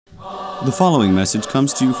The following message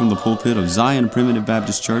comes to you from the pulpit of Zion Primitive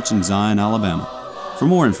Baptist Church in Zion, Alabama. For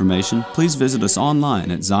more information, please visit us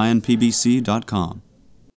online at zionpbc.com.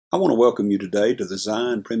 I want to welcome you today to the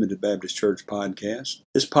Zion Primitive Baptist Church podcast.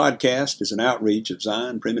 This podcast is an outreach of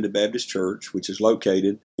Zion Primitive Baptist Church, which is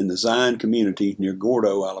located in the Zion community near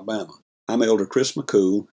Gordo, Alabama. I'm Elder Chris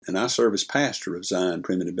McCool, and I serve as pastor of Zion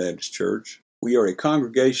Primitive Baptist Church. We are a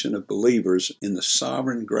congregation of believers in the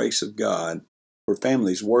sovereign grace of God, where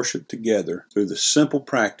families worship together through the simple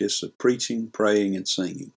practice of preaching, praying, and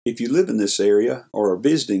singing. If you live in this area or are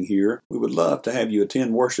visiting here, we would love to have you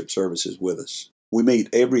attend worship services with us. We meet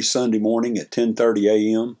every Sunday morning at 10:30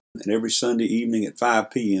 a.m. and every Sunday evening at 5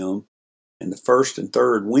 p.m. and the first and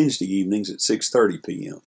third Wednesday evenings at 6:30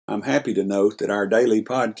 p.m. I'm happy to note that our daily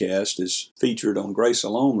podcast is featured on Grace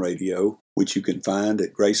Alone Radio, which you can find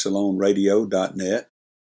at gracealoneradio.net.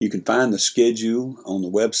 You can find the schedule on the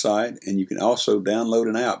website, and you can also download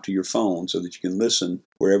an app to your phone so that you can listen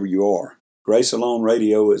wherever you are. Grace Alone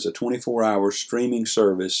Radio is a 24-hour streaming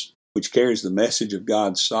service which carries the message of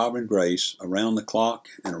God's sovereign grace around the clock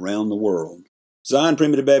and around the world. Zion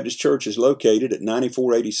Primitive Baptist Church is located at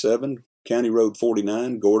 9487 County Road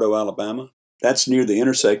 49, Gordo, Alabama. That's near the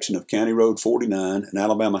intersection of County Road 49 and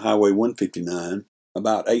Alabama Highway 159,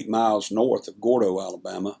 about 8 miles north of Gordo,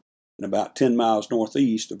 Alabama, and about 10 miles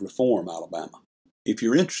northeast of Reform, Alabama. If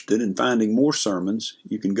you're interested in finding more sermons,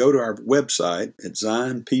 you can go to our website at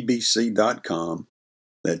zionpbc.com.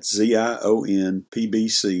 That's zionpbc.com,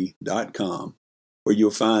 where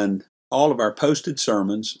you'll find all of our posted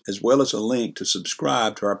sermons as well as a link to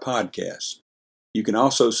subscribe to our podcast. You can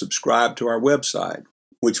also subscribe to our website,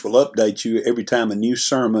 which will update you every time a new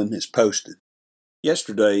sermon is posted.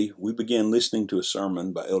 Yesterday, we began listening to a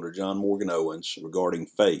sermon by Elder John Morgan Owens regarding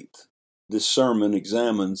faith. This sermon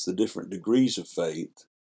examines the different degrees of faith.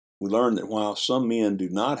 We learn that while some men do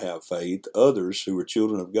not have faith, others who are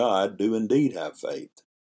children of God do indeed have faith.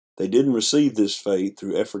 They didn't receive this faith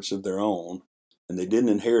through efforts of their own, and they didn't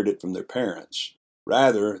inherit it from their parents.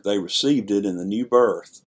 Rather, they received it in the new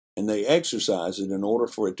birth, and they exercise it in order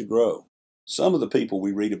for it to grow. Some of the people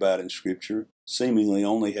we read about in Scripture seemingly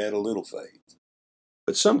only had a little faith.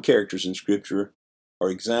 But some characters in Scripture are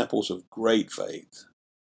examples of great faith,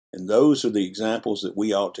 and those are the examples that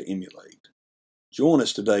we ought to emulate. Join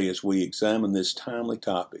us today as we examine this timely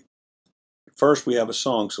topic. First, we have a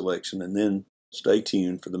song selection, and then stay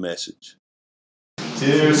tuned for the message.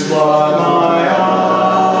 Tears flood my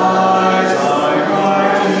eyes, I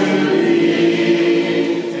cry to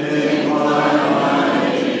thee, in my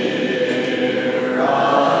mind here I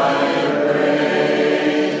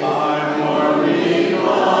pray, I'm more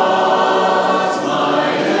because my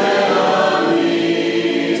enemies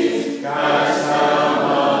cast down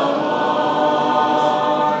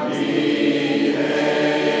upon me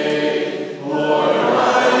hate. Lord,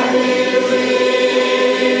 I believe,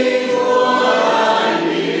 Lord, I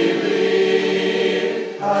believe,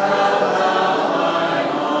 have thou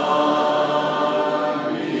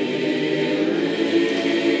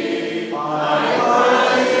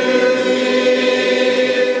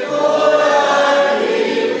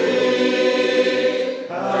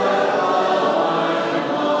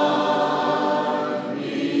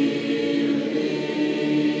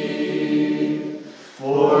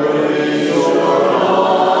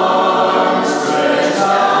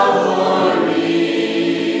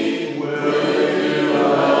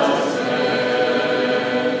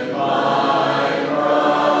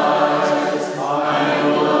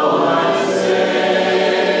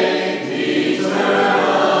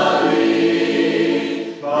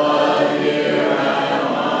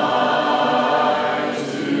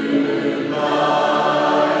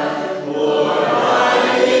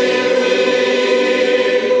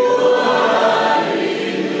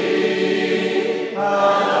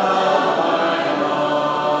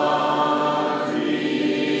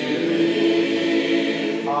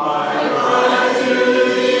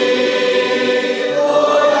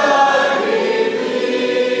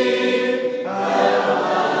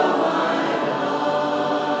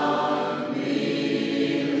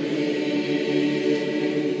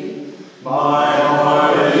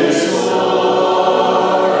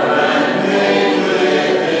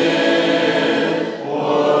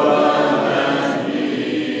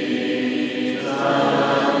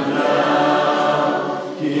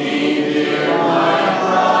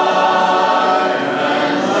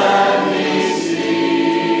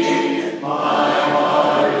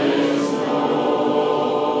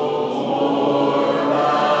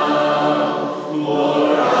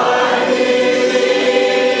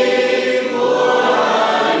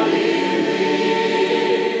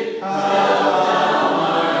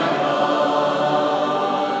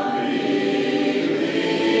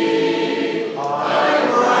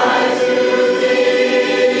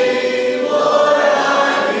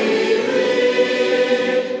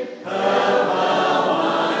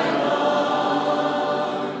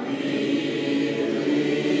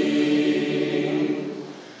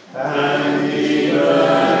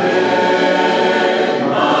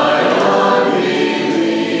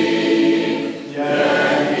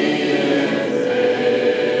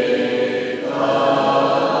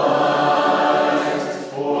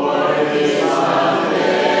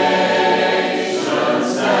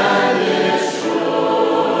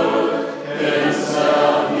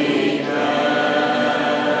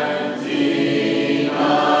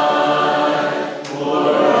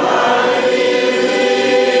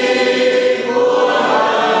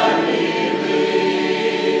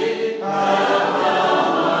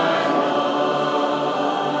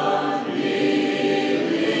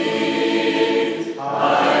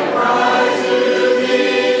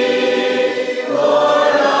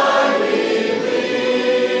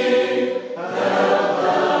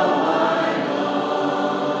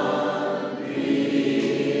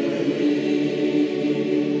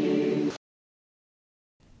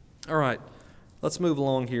All right, let's move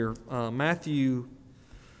along here. Matthew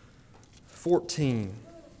 14.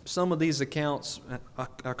 Some of these accounts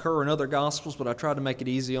occur in other Gospels, but I tried to make it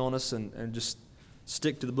easy on us and just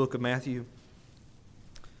stick to the book of Matthew.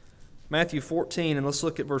 Matthew 14, and let's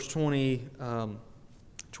look at verse 23.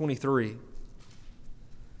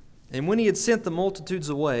 And when he had sent the multitudes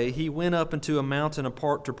away, he went up into a mountain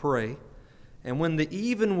apart to pray. And when the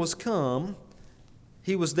even was come,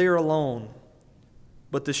 he was there alone.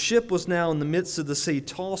 But the ship was now in the midst of the sea,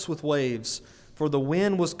 tossed with waves, for the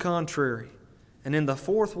wind was contrary. And in the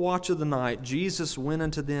fourth watch of the night, Jesus went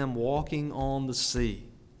unto them walking on the sea.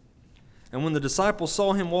 And when the disciples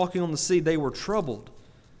saw him walking on the sea, they were troubled.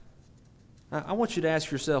 I want you to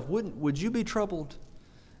ask yourself, would you be troubled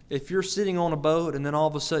if you're sitting on a boat and then all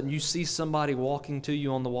of a sudden you see somebody walking to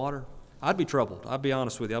you on the water? I'd be troubled. I'll be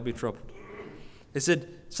honest with you. I'll be troubled. It said,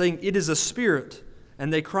 saying, it is a spirit,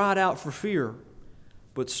 and they cried out for fear.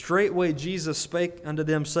 But straightway Jesus spake unto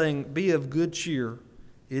them, saying, be of good cheer,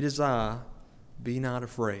 it is I, be not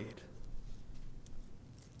afraid.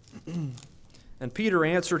 And Peter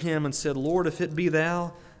answered him and said, Lord, if it be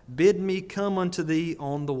thou, bid me come unto thee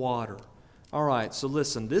on the water. All right, so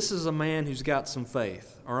listen, this is a man who's got some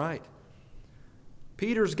faith, all right?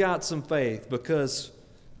 Peter's got some faith because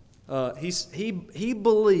he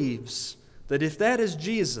believes that if that is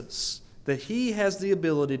Jesus, that he has the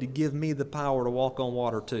ability to give me the power to walk on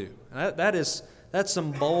water too. That's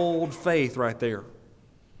some bold faith right there.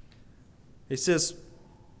 He says,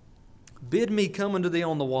 bid me come unto thee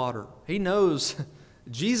on the water. He knows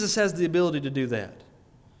Jesus has the ability to do that.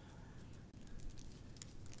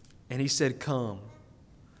 And he said, come.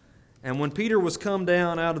 And when Peter was come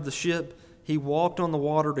down out of the ship, he walked on the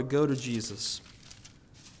water to go to Jesus.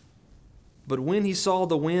 But when he saw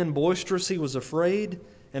the wind boisterous, he was afraid,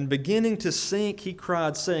 and beginning to sink, he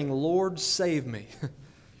cried, saying, Lord, save me.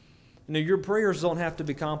 Your prayers don't have to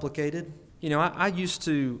be complicated. I used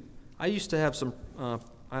to have some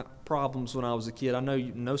problems when I was a kid. I know,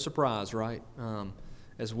 no surprise, right?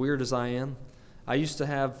 As weird as I am, I used to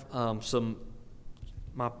have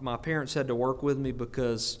My parents had to work with me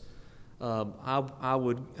because I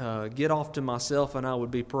would get off to myself and I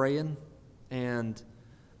would be praying, and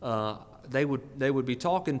they would be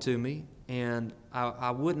talking to me, and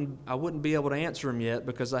I wouldn't be able to answer them yet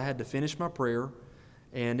because I had to finish my prayer,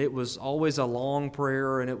 and it was always a long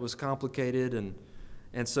prayer and it was complicated,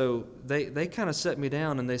 and so they kind of set me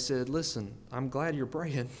down and they said, listen, I'm glad you're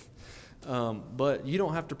praying, but you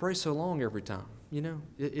don't have to pray so long every time.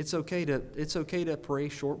 It's okay to pray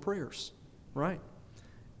short prayers, right?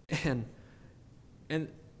 And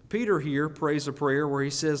Peter here prays a prayer where he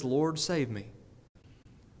says, Lord, save me.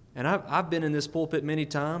 And I've been in this pulpit many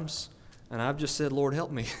times, and I've just said, Lord, help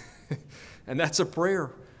me. And that's a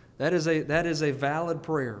prayer. That is a valid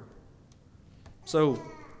prayer. So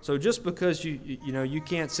just because you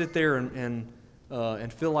can't sit there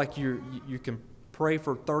and feel like you can pray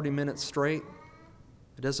for 30 minutes straight,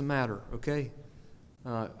 it doesn't matter, okay?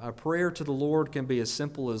 A prayer to the Lord can be as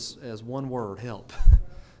simple as one word, help.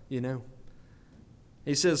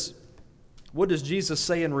 He says, what does Jesus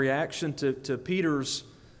say in reaction to Peter's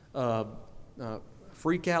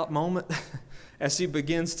freak out moment as he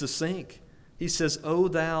begins to sink? He says, O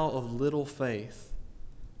thou of little faith,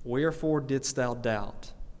 wherefore didst thou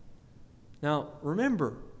doubt? Now,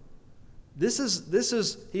 remember, this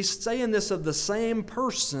is he's saying this of the same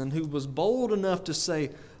person who was bold enough to say,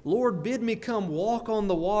 Lord, bid me come walk on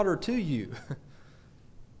the water to you.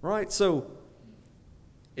 Right? So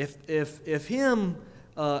if him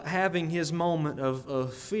having his moment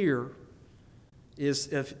of fear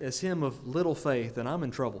is him of little faith, then I'm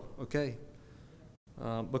in trouble, okay?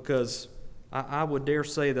 Because I would dare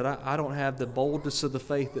say that I don't have the boldness of the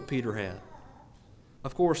faith that Peter had.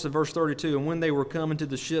 Of course, in verse 32, and when they were come into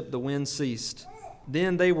the ship, the wind ceased.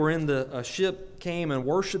 Then they were in the ship, came and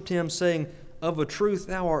worshipped him, saying, of a truth,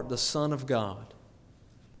 thou art the Son of God.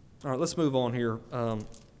 All right, let's move on here.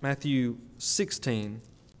 Matthew 16.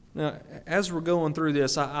 Now, as we're going through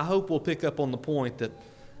this, I hope we'll pick up on the point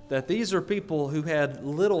that these are people who had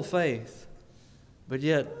little faith, but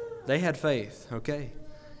yet they had faith, okay?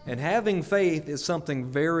 And having faith is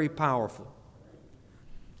something very powerful.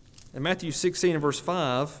 In Matthew 16 and verse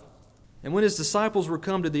 5, and when his disciples were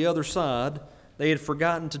come to the other side, they had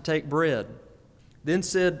forgotten to take bread. Then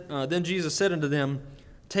Jesus said unto them,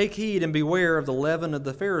 take heed and beware of the leaven of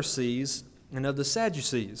the Pharisees and of the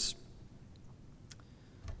Sadducees.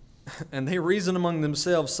 And they reasoned among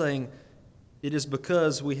themselves, saying, it is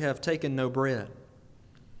because we have taken no bread.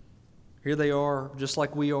 Here they are, just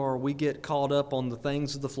like we are. We get caught up on the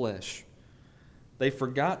things of the flesh. They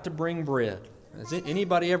forgot to bring bread. Has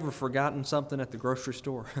anybody ever forgotten something at the grocery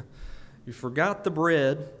store? You forgot the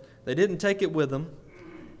bread. They didn't take it with them.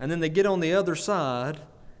 And then they get on the other side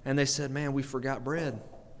and they said, man, we forgot bread.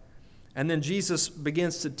 And then Jesus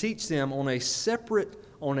begins to teach them on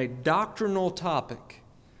a doctrinal topic.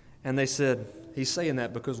 And they said, he's saying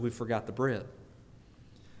that because we forgot the bread.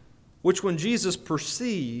 Which when Jesus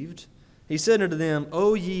perceived, he said unto them,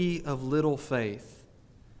 O ye of little faith,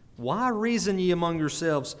 why reason ye among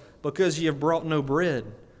yourselves, because ye have brought no bread?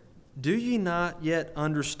 Do ye not yet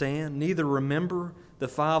understand, neither remember the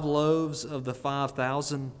 5 loaves of the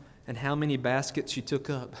 5,000, and how many baskets you took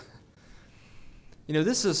up? You know,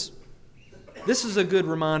 this is a good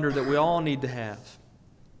reminder that we all need to have.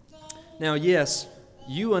 Now, yes,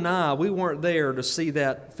 you and I, we weren't there to see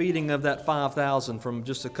that feeding of that 5,000 from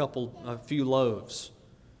just a few loaves.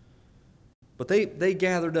 But they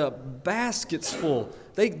gathered up baskets full.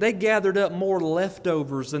 They gathered up more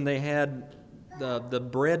leftovers than they had the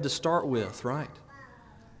bread to start with, right?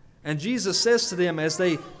 And Jesus says to them as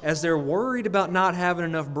they're worried about not having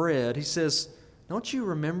enough bread, he says, don't you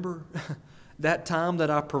remember that time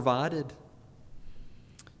that I provided?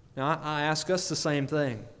 Now, I ask us the same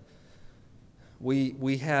thing.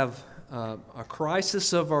 We have a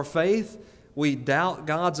crisis of our faith. We doubt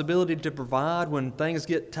God's ability to provide when things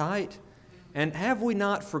get tight. And have we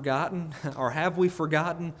not forgotten, or have we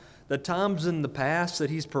forgotten the times in the past that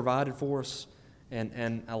He's provided for us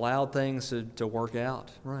and allowed things to work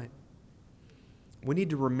out? Right. We need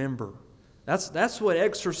to remember. That's what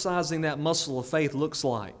exercising that muscle of faith looks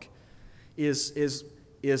like,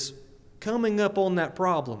 is coming up on that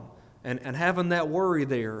problem and having that worry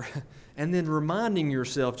there, and then reminding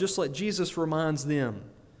yourself, just like Jesus reminds them.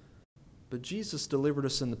 But Jesus delivered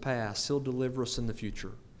us in the past. He'll deliver us in the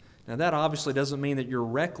future. Now, that obviously doesn't mean that you're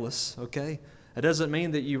reckless, okay? It doesn't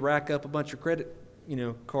mean that you rack up a bunch of credit,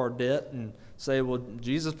 card debt and say, well,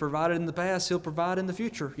 Jesus provided in the past, He'll provide in the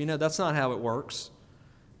future. That's not how it works.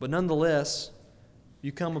 But nonetheless,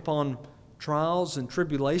 you come upon trials and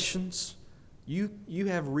tribulations, you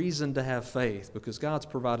have reason to have faith because God's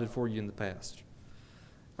provided for you in the past.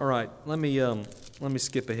 All right, let me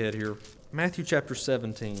skip ahead here. Matthew chapter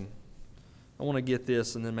 17. I want to get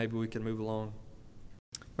this, and then maybe we can move along.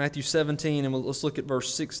 Matthew 17, and let's look at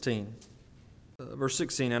verse 16. Verse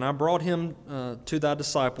 16, and I brought him to thy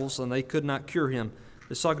disciples, and they could not cure him.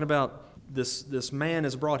 It's talking about this man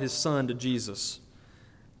has brought his son to Jesus.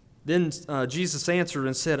 Then Jesus answered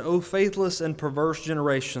and said, O faithless and perverse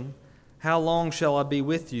generation, how long shall I be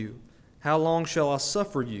with you? How long shall I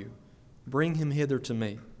suffer you? Bring him hither to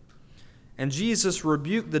me. And Jesus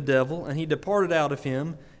rebuked the devil, and he departed out of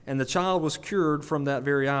him, and the child was cured from that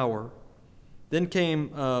very hour. Then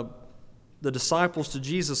came the disciples to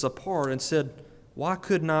Jesus apart and said, why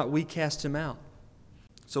could not we cast him out?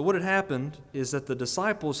 So what had happened is that the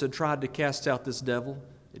disciples had tried to cast out this devil.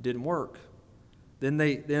 It didn't work. Then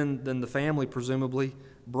the family presumably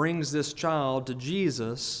brings this child to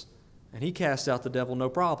Jesus, and he cast out the devil no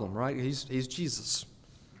problem, right? He's Jesus.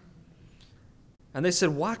 And they said,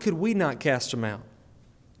 why could we not cast him out?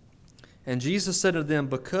 And Jesus said to them,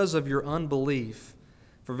 because of your unbelief.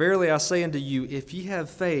 For verily I say unto you, if ye have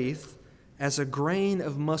faith as a grain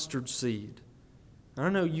of mustard seed. I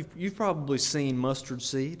don't know, you've probably seen mustard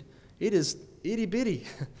seed. It is itty-bitty.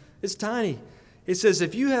 It's tiny. It says,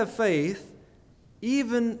 if you have faith,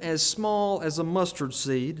 even as small as a mustard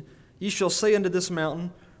seed, ye shall say unto this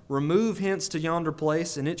mountain, remove hence to yonder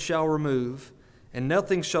place, and it shall remove, and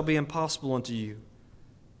nothing shall be impossible unto you.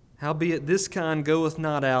 Howbeit this kind goeth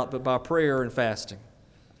not out, but by prayer and fasting.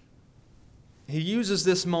 He uses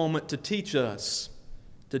this moment to teach us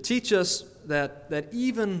that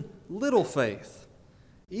even little faith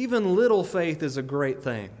is a great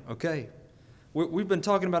thing, okay? We've been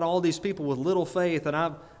talking about all these people with little faith, and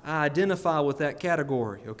I identify with that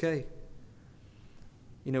category, okay?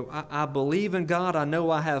 I believe in God. I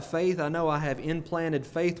know I have faith. I know I have implanted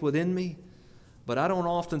faith within me, but I don't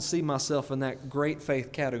often see myself in that great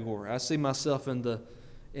faith category. I see myself in the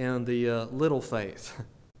little faith.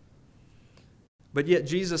 But yet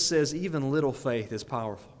Jesus says even little faith is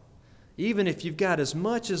powerful. Even if you've got as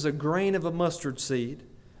much as a grain of a mustard seed,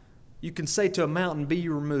 you can say to a mountain, be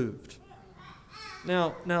removed.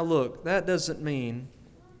 Now look, that doesn't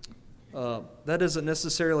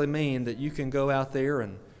necessarily mean that you can go out there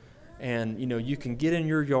and you can get in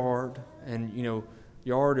your yard and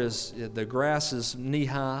the grass is knee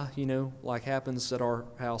high, like happens at our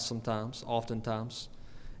house oftentimes,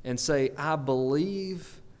 and say, I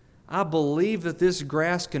believe that this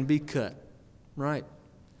grass can be cut, right?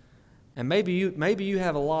 And maybe you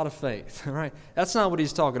have a lot of faith, right? That's not what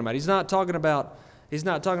he's talking about. He's not talking about He's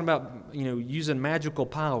not talking about, using magical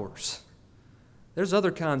powers. There's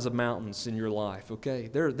other kinds of mountains in your life, okay?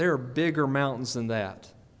 There are bigger mountains than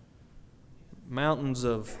that. Mountains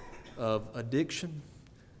of addiction,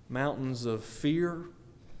 mountains of fear,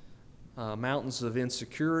 mountains of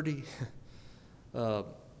insecurity,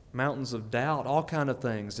 mountains of doubt, all kind of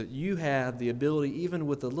things that you have the ability, even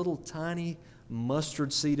with a little tiny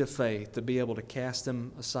mustard seed of faith, to be able to cast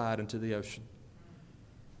them aside into the ocean.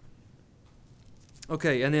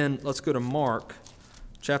 Okay, and then let's go to Mark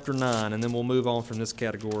chapter 9, and then we'll move on from this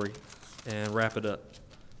category and wrap it up.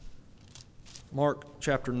 Mark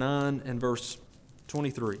chapter 9 and verse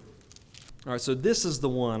 23. All right, so this is the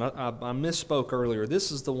one. I misspoke earlier.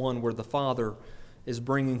 This is the one where the Father is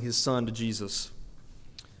bringing his Son to Jesus.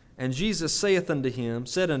 And Jesus said unto him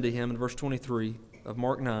in verse 23 of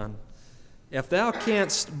Mark 9, If thou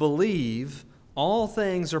canst believe, all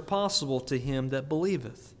things are possible to him that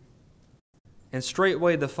believeth. And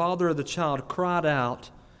straightway the father of the child cried out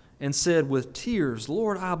and said with tears,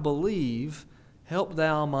 Lord, I believe, help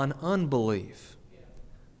thou mine unbelief.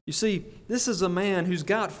 You see, this is a man who's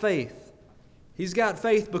got faith. He's got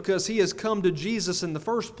faith because he has come to Jesus in the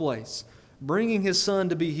first place, bringing his son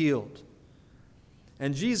to be healed.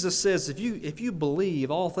 And Jesus says, if you believe,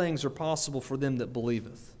 all things are possible for them that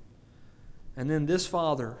believeth. And then this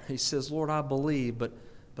father, he says, Lord, I believe,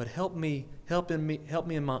 but help me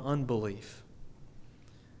in my unbelief.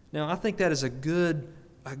 Now, I think that is a good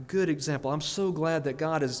example. I'm so glad that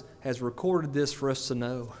God has recorded this for us to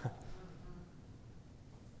know.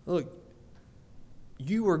 Look,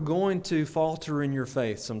 you are going to falter in your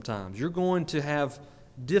faith sometimes. You're going to have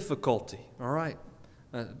difficulty, all right?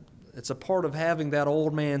 It's a part of having that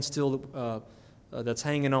old man still that's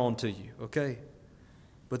hanging on to you, okay?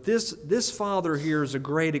 But this father here is a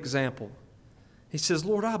great example. He says,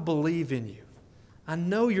 Lord, I believe in you. I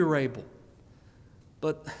know you're able.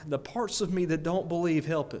 But the parts of me that don't believe,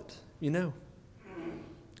 help it, And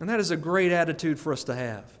that is a great attitude for us to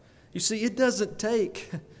have. You see, it doesn't take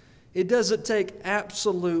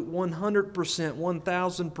absolute 100%,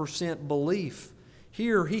 1,000% belief.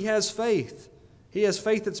 Here, he has faith. He has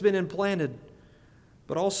faith that's been implanted.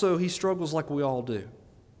 But also, he struggles like we all do.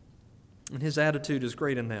 And his attitude is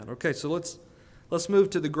great in that. Okay, so let's move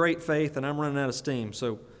to the great faith, and I'm running out of steam.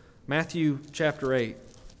 So, Matthew chapter 8.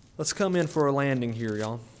 Let's come in for a landing here,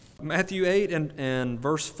 y'all. Matthew 8 and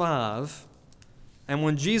verse 5. And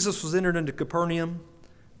when Jesus was entered into Capernaum,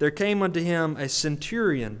 there came unto him a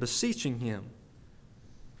centurion beseeching him.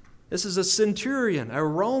 This is a centurion, a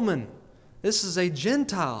Roman. This is a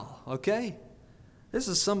Gentile, okay? This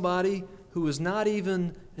is somebody who is not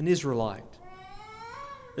even an Israelite.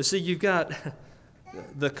 You see, you've got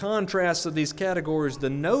the contrast of these categories. The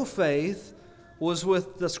no faith was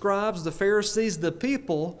with the scribes, the Pharisees, the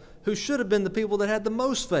people who should have been the people that had the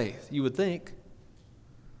most faith, you would think.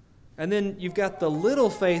 And then you've got the little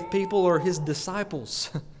faith people, or his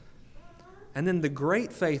disciples. And then the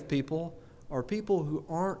great faith people are people who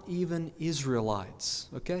aren't even Israelites,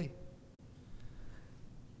 okay?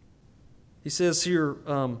 He says here,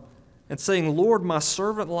 and saying, Lord, my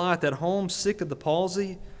servant lieth at home, sick of the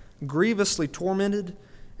palsy, grievously tormented.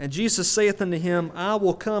 And Jesus saith unto him, I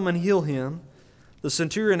will come and heal him. The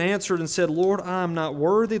centurion answered and said, Lord, I am not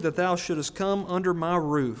worthy that thou shouldest come under my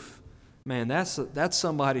roof. Man, that's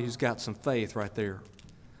somebody who's got some faith right there.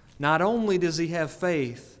 Not only does he have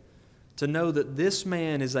faith to know that this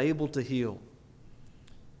man is able to heal,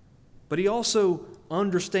 but he also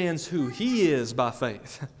understands who he is by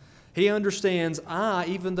faith. He understands,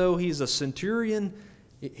 even though he's a centurion,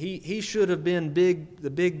 he should have been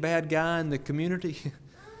the big bad guy in the community.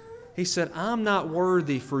 He said, I'm not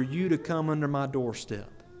worthy for you to come under my doorstep.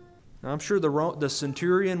 Now, I'm sure the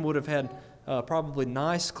centurion would have had probably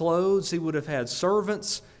nice clothes. He would have had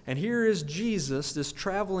servants. And here is Jesus, this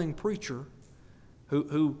traveling preacher,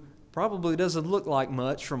 who probably doesn't look like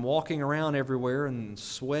much from walking around everywhere and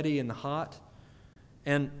sweaty and hot.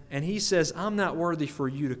 And he says, I'm not worthy for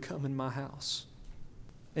you to come in my house.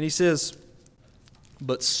 And he says,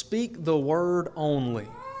 but speak the word only,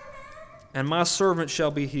 and my servant shall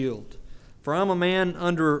be healed. For I'm a man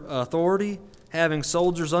under authority, having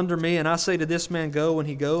soldiers under me, and I say to this man, go, and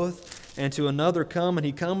he goeth, and to another, come, and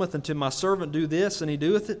he cometh, and to my servant, do this, and he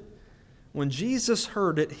doeth it. When Jesus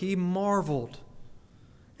heard it, he marveled,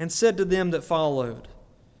 and said to them that followed,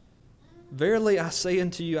 Verily I say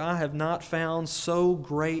unto you, I have not found so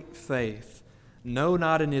great faith, no,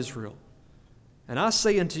 not in Israel. And I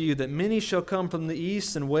say unto you that many shall come from the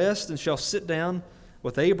east and west, and shall sit down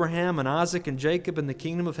with Abraham and Isaac and Jacob in the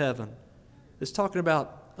kingdom of heaven. It's talking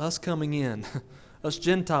about us coming in, us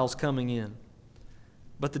Gentiles coming in.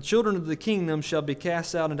 But the children of the kingdom shall be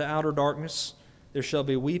cast out into outer darkness. There shall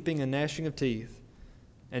be weeping and gnashing of teeth.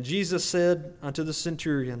 And Jesus said unto the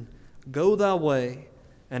centurion, Go thy way,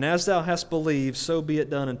 and as thou hast believed, so be it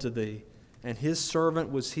done unto thee. And his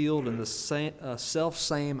servant was healed in the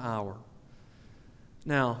self-same hour.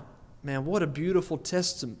 Now, man, what a beautiful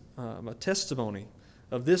testimony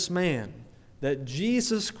of this man, that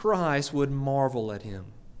Jesus Christ would marvel at him.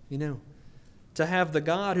 You know, to have the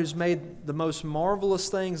God who's made the most marvelous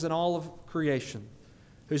things in all of creation,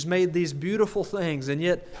 who's made these beautiful things, and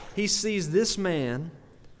yet he sees this man,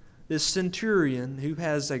 this centurion, who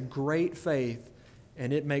has a great faith,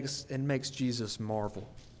 and it makes Jesus marvel.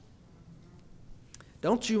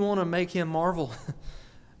 Don't you want to make him marvel?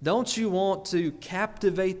 Don't you want to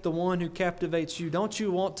captivate the one who captivates you? Don't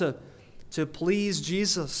you want to please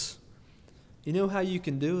Jesus? You know how you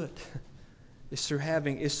can do it? It's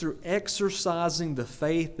through exercising the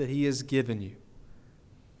faith that he has given you.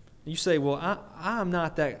 You say, well, I'm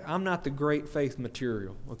not the great faith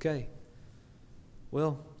material, okay?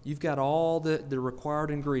 Well, you've got all the required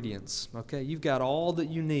ingredients, okay? You've got all that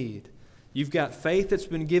you need. You've got faith that's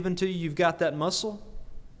been given to you. You've got that muscle.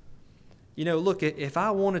 You know, look, if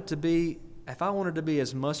I wanted to be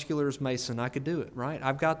as muscular as Mason, I could do it, right?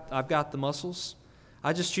 I've got the muscles.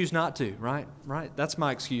 I just choose not to, right? Right? That's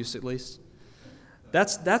my excuse, at least.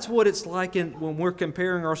 That's what it's like when we're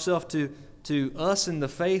comparing ourselves to us in the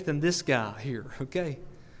faith and this guy here, okay?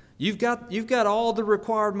 You've got all the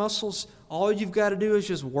required muscles. All you've got to do is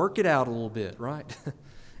just work it out a little bit, right?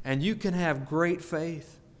 And you can have great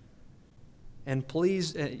faith. And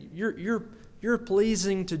please, you're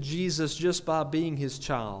pleasing to Jesus just by being his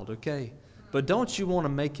child, okay? But don't you want to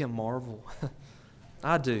make him marvel?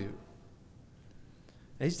 I do.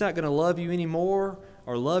 He's not going to love you any more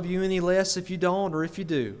or love you any less if you don't or if you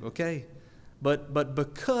do, okay? But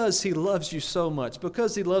because he loves you so much,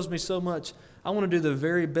 because he loves me so much, I want to do the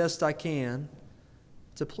very best I can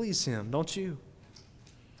to please him, don't you?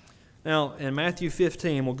 Now, in Matthew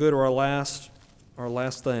 15, we'll go to our last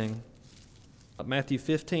thing. Matthew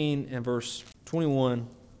 15 and verse 21.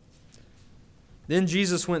 Then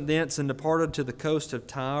Jesus went thence and departed to the coast of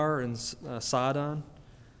Tyre and Sidon.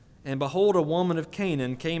 And behold, a woman of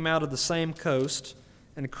Canaan came out of the same coast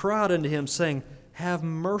and cried unto him, saying, Have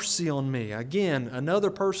mercy on me. Again,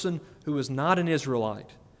 another person who was not an Israelite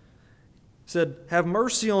said, Have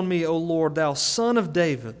mercy on me, O Lord, thou Son of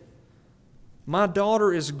David. My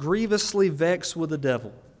daughter is grievously vexed with the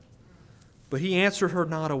devil. But he answered her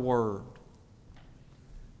not a word.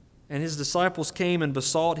 And his disciples came and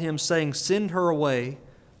besought him, saying, Send her away,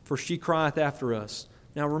 for she crieth after us.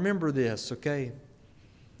 Now remember this, okay?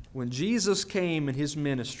 When Jesus came in his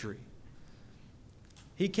ministry,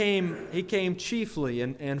 he came chiefly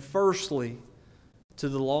and firstly to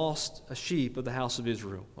the lost sheep of the house of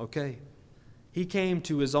Israel, okay? He came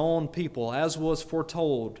to his own people, as was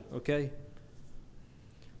foretold, okay?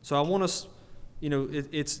 So I want us, you know,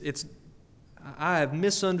 I have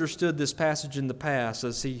misunderstood this passage in the past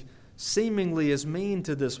as he seemingly is mean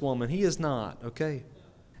to this woman. He is not, okay?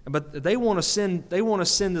 But they want to send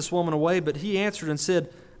this woman away, but he answered and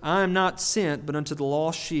said, I am not sent but unto the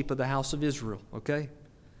lost sheep of the house of Israel, okay?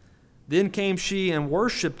 Then came she and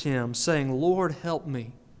worshipped him, saying, Lord, help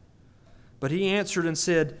me. But he answered and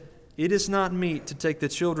said, It is not meet to take the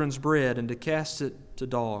children's bread and to cast it to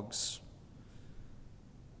dogs.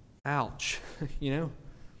 Ouch, you know?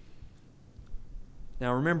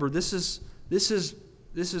 Now remember, this is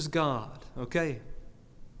God, okay?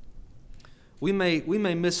 We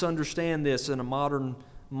may misunderstand this in a modern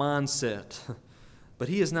mindset, but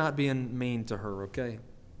he is not being mean to her, okay?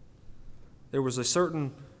 There was a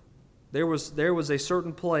certain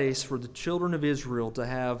place for the children of Israel to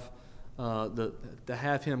have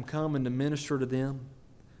him come and to minister to them.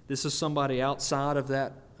 This is somebody outside of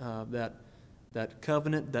that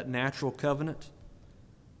covenant, that natural covenant.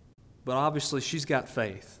 But obviously she's got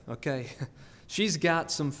faith, okay? She's got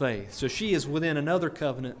some faith. So she is within another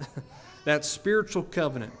covenant, that spiritual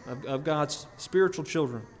covenant of God's spiritual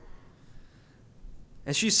children.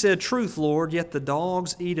 And she said, Truth, Lord, yet the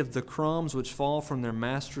dogs eat of the crumbs which fall from their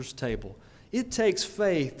master's table. It takes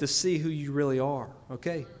faith to see who you really are,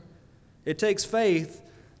 okay? It takes faith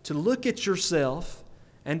to look at yourself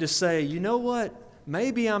and to say, you know what?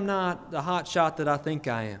 Maybe I'm not the hot shot that I think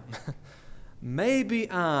I am. Maybe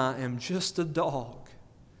I am just a dog.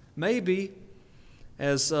 Maybe,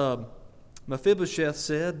 as Mephibosheth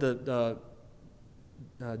said,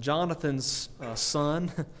 Jonathan's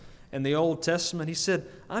son in the Old Testament, he said,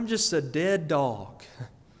 I'm just a dead dog.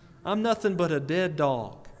 I'm nothing but a dead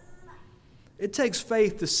dog. It takes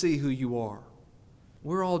faith to see who you are.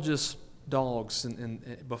 We're all just dogs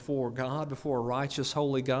before God, before a righteous,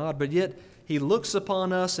 holy God, but yet He looks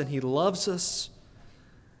upon us and He loves us.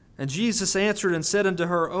 And Jesus answered and said unto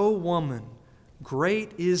her, O woman,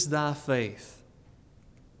 great is thy faith.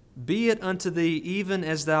 Be it unto thee even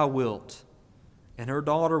as thou wilt. And her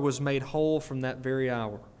daughter was made whole from that very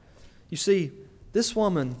hour. You see, this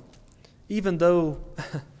woman, even though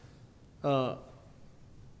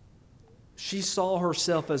she saw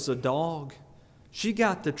herself as a dog, she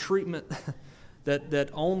got the treatment that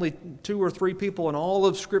only 2 or 3 people in all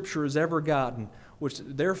of Scripture has ever gotten, which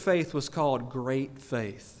their faith was called great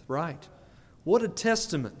faith, right? What a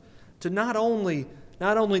testament to not only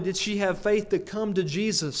did she have faith to come to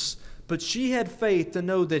Jesus, but she had faith to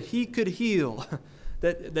know that He could heal,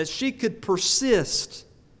 that she could persist.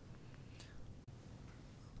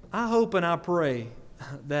 I hope and I pray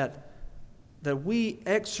that we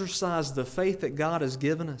exercise the faith that God has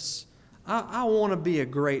given us. I want to be a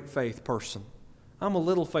great faith person. I'm a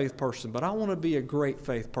little faith person, but I want to be a great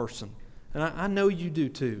faith person. And I know you do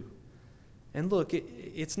too. And look,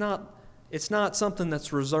 it's not something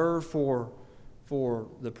that's reserved for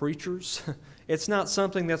the preachers. It's not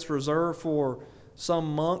something that's reserved for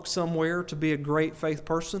some monk somewhere to be a great faith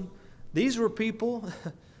person. These were people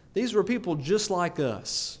just like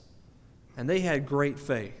us. And they had great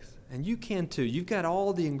faith. And you can too. You've got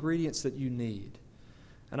all the ingredients that you need.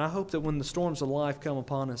 And I hope that when the storms of life come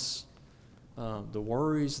upon us, the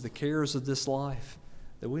worries, the cares of this life,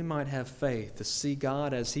 that we might have faith to see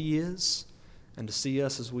God as He is and to see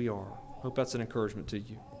us as we are. Hope that's an encouragement to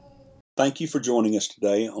you. Thank you for joining us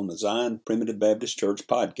today on the Zion Primitive Baptist Church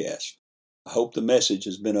podcast. I hope the message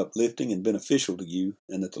has been uplifting and beneficial to you,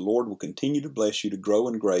 and that the Lord will continue to bless you to grow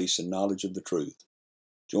in grace and knowledge of the truth.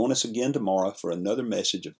 Join us again tomorrow for another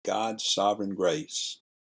message of God's sovereign grace.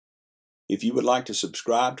 If you would like to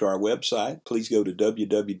subscribe to our website, please go to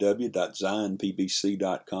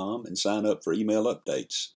www.zionpbc.com and sign up for email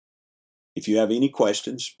updates. If you have any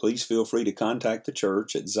questions, please feel free to contact the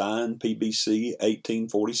church at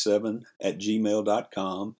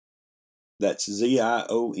zionpbc1847@gmail.com. That's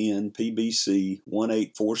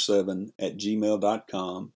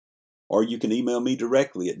zionpbc1847@gmail.com. Or you can email me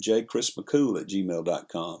directly at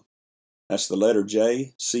jchrismccool@gmail.com. That's the letter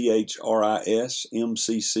J,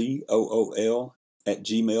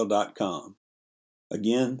 CHRISMCCOOL@gmail.com.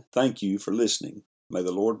 Again, thank you for listening. May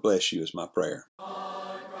the Lord bless you is my prayer.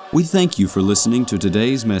 We thank you for listening to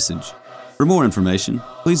today's message. For more information,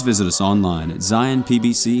 please visit us online at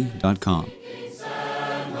zionpbc.com.